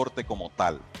comporte como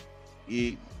tal.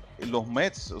 Y los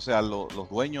Mets, o sea, los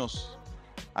dueños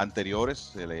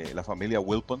anteriores, la familia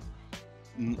Wilpon,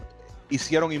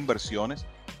 hicieron inversiones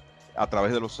a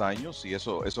través de los años, y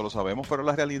eso lo sabemos, pero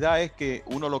la realidad es que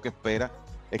uno lo que espera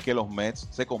es que los Mets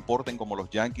se comporten como los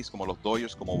Yankees, como los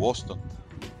Dodgers, como Boston,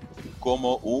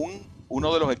 como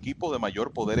uno de los equipos de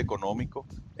mayor poder económico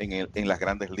en las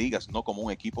grandes ligas, no como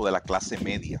un equipo de la clase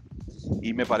media.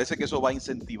 Y me parece que eso va a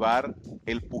incentivar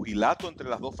el pugilato entre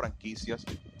las dos franquicias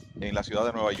en la ciudad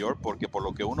de Nueva York, porque por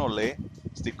lo que uno lee,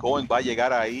 Steve Cohen va a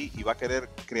llegar ahí y va a querer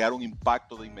crear un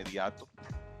impacto de inmediato.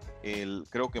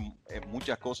 Creo que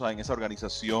muchas cosas en esa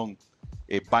organización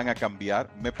van a cambiar.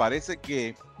 Me parece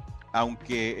que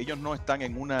aunque ellos no están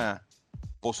en una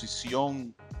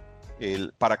posición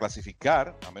para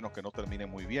clasificar, a menos que no terminen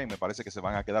muy bien, me parece que se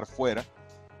van a quedar fuera.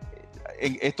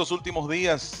 En estos últimos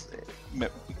días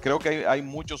creo que hay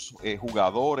muchos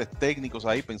jugadores, técnicos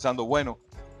ahí pensando, bueno,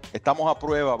 estamos a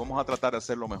prueba, vamos a tratar de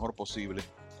hacer lo mejor posible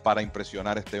para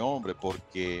impresionar a este hombre,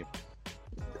 porque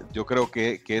yo creo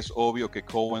que es obvio que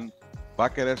Cohen va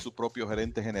a querer su propio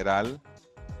gerente general.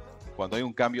 Cuando hay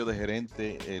un cambio de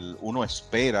gerente, uno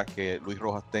espera que Luis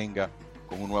Rojas tenga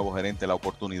con un nuevo gerente la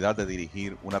oportunidad de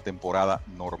dirigir una temporada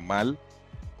normal,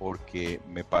 porque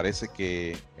me parece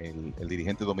que el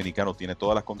dirigente dominicano tiene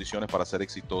todas las condiciones para ser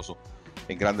exitoso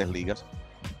en grandes ligas,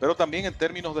 pero también en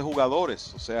términos de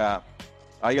jugadores. O sea,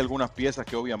 hay algunas piezas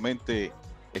que obviamente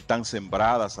están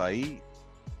sembradas ahí.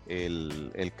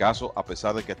 El caso, a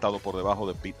pesar de que ha estado por debajo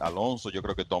de Pete Alonso, yo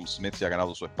creo que Tom Smith se ha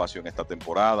ganado su espacio en esta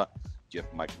temporada. Jeff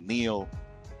McNeil,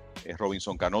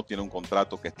 Robinson Cano tiene un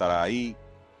contrato que estará ahí.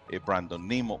 Brandon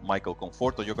Nimmo, Michael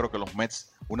Conforto. Yo creo que los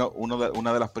Mets,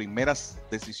 una de las primeras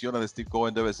decisiones de Steve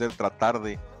Cohen debe ser tratar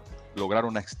de lograr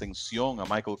una extensión a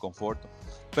Michael Conforto.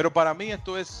 Pero para mí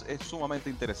esto es sumamente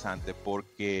interesante,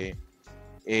 porque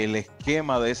el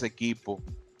esquema de ese equipo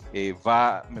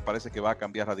me parece que va a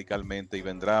cambiar radicalmente, y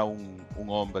vendrá un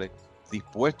hombre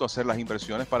dispuesto a hacer las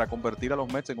inversiones para convertir a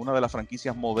los Mets en una de las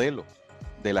franquicias modelo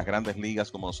de las grandes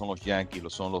ligas, como son los Yankees, lo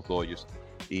son los Dodgers.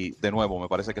 Y de nuevo, me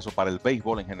parece que eso para el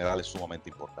béisbol en general es sumamente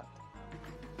importante.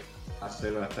 Va a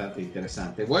ser bastante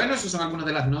interesante. Bueno, esas son algunas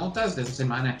de las notas de esta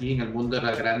semana aquí en el mundo de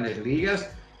las grandes ligas.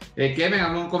 Kevin,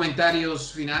 ¿algún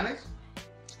comentarios finales?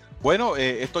 Bueno,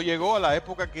 esto llegó a la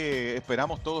época que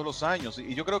esperamos todos los años,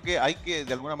 y yo creo que hay que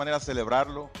de alguna manera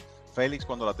celebrarlo, Félix,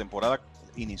 cuando la temporada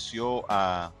inició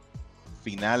a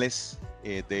finales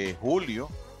de julio.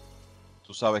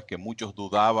 Tú sabes que muchos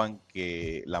dudaban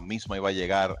que la misma iba a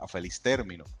llegar a feliz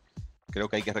término. Creo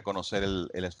que hay que reconocer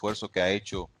el esfuerzo que ha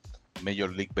hecho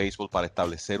Major League Baseball para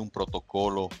establecer un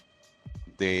protocolo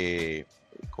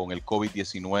con el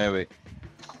COVID-19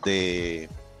 de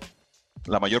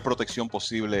la mayor protección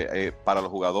posible para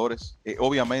los jugadores.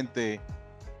 Obviamente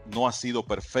no ha sido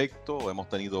perfecto, hemos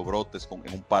tenido brotes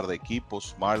en un par de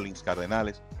equipos, Marlins,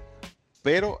 Cardenales,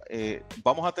 pero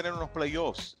vamos a tener unos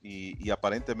playoffs y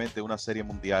aparentemente una serie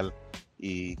mundial,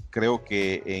 y creo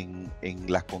que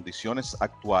en las condiciones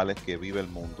actuales que vive el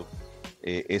mundo,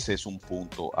 ese es un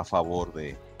punto a favor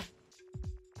de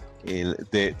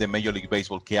Major League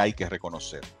Baseball que hay que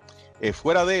reconocer.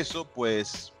 Fuera de eso,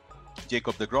 pues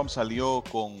Jacob deGrom salió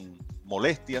con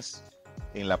molestias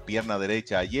en la pierna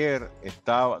derecha ayer.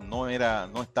 No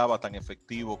estaba tan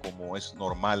efectivo como es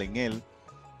normal en él,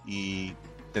 y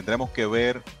tendremos que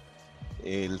ver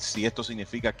si esto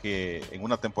significa que en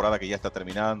una temporada que ya está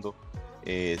terminando,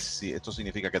 si esto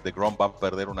significa que deGrom va a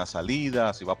perder una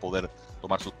salida, si va a poder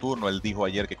tomar su turno. Él dijo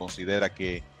ayer que considera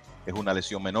que es una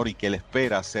lesión menor y que él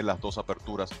espera hacer las 2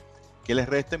 aperturas que les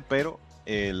resten, pero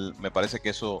me parece que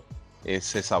eso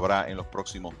se sabrá en los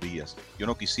próximos días. Yo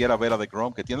no quisiera ver a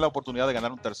deGrom, que tiene la oportunidad de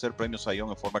ganar un tercer premio Cy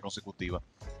Young en forma consecutiva,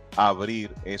 abrir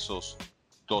esos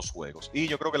 2 juegos. Y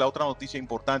yo creo que la otra noticia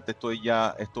importante, esto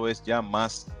es ya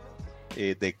más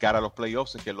de cara a los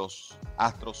playoffs, es que los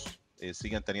Astros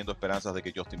siguen teniendo esperanzas de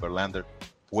que Justin Verlander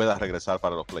pueda regresar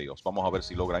para los playoffs. Vamos a ver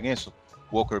si logran eso.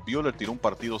 Walker Buehler tiró un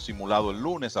partido simulado el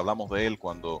lunes, hablamos de él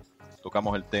cuando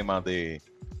tocamos el tema de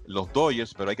los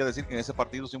Dodgers, pero hay que decir que en ese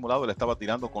partido simulado él estaba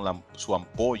tirando con su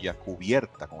ampolla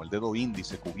cubierta, con el dedo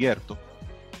índice cubierto,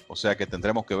 o sea que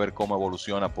tendremos que ver cómo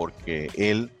evoluciona, porque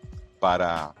él,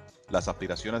 para las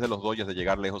aspiraciones de los Dodgers de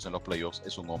llegar lejos en los playoffs,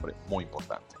 es un hombre muy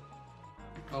importante.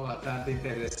 Bastante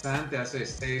interesante. Hace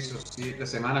 6 o 7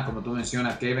 semanas, como tú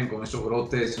mencionas, Kevin, con esos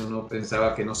brotes uno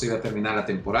pensaba que no se iba a terminar la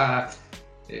temporada.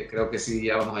 Creo que sí,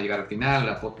 ya vamos a llegar al final,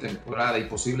 la postemporada, y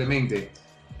posiblemente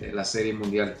la Serie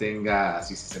Mundial tenga,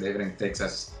 si se celebra en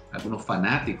Texas, algunos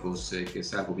fanáticos, que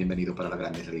es algo bienvenido para las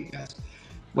grandes ligas.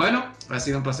 Bueno, ha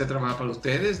sido un placer trabajar para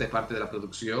ustedes de parte de la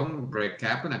producción, Brett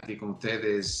Kaplan, aquí con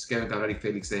ustedes, Kevin Cabral y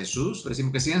Félix de Jesús. Les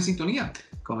decimos que sigan en sintonía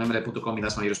con ml.com y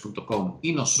lasmayores.com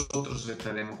y nosotros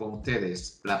estaremos con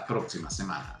ustedes la próxima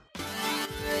semana.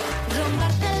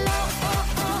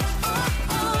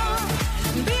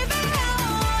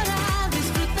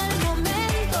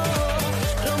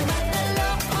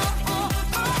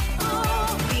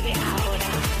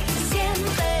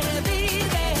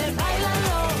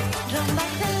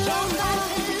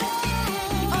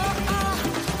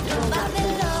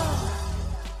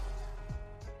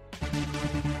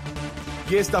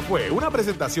 Y esta fue una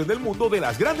presentación del mundo de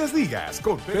las grandes ligas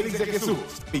con Félix de Jesús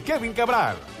y Kevin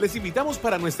Cabral. Les invitamos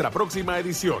para nuestra próxima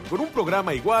edición con un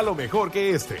programa igual o mejor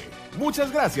que este.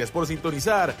 Muchas gracias por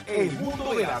sintonizar el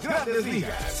mundo de las grandes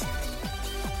ligas.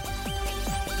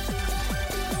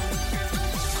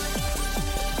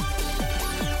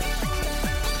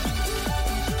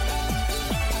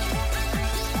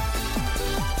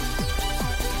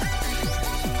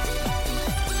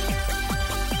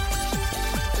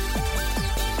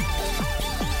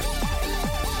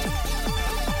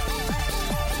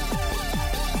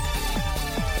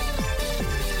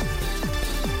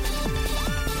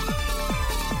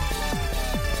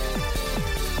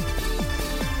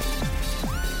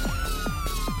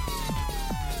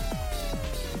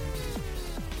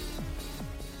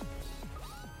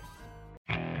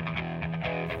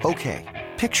 Okay,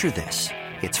 picture this.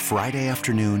 It's Friday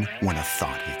afternoon when a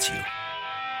thought hits you.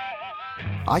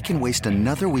 I can waste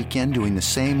another weekend doing the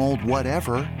same old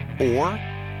whatever, or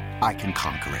I can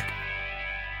conquer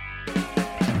it.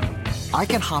 I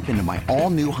can hop into my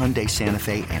all-new Hyundai Santa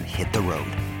Fe and hit the road.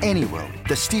 Any road.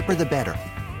 The steeper, the better.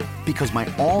 Because my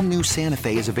all-new Santa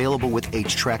Fe is available with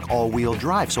H-Track all-wheel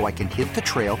drive, so I can hit the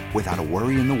trail without a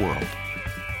worry in the world.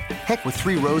 Heck, with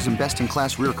 3 rows and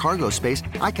best-in-class rear cargo space,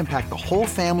 I can pack the whole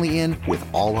family in with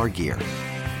all our gear.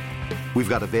 We've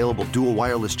got available dual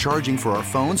wireless charging for our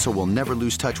phones, so we'll never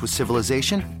lose touch with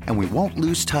civilization, and we won't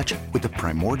lose touch with the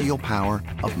primordial power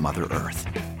of Mother Earth.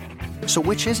 So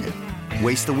which is it?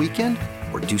 Waste the weekend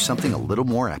or do something a little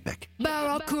more epic?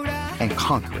 And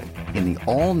conquer it in the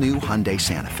all-new Hyundai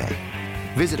Santa Fe.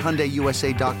 Visit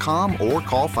HyundaiUSA.com or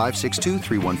call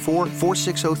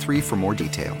 562-314-4603 for more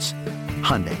details.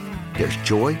 Hyundai, there's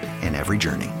joy in every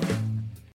journey.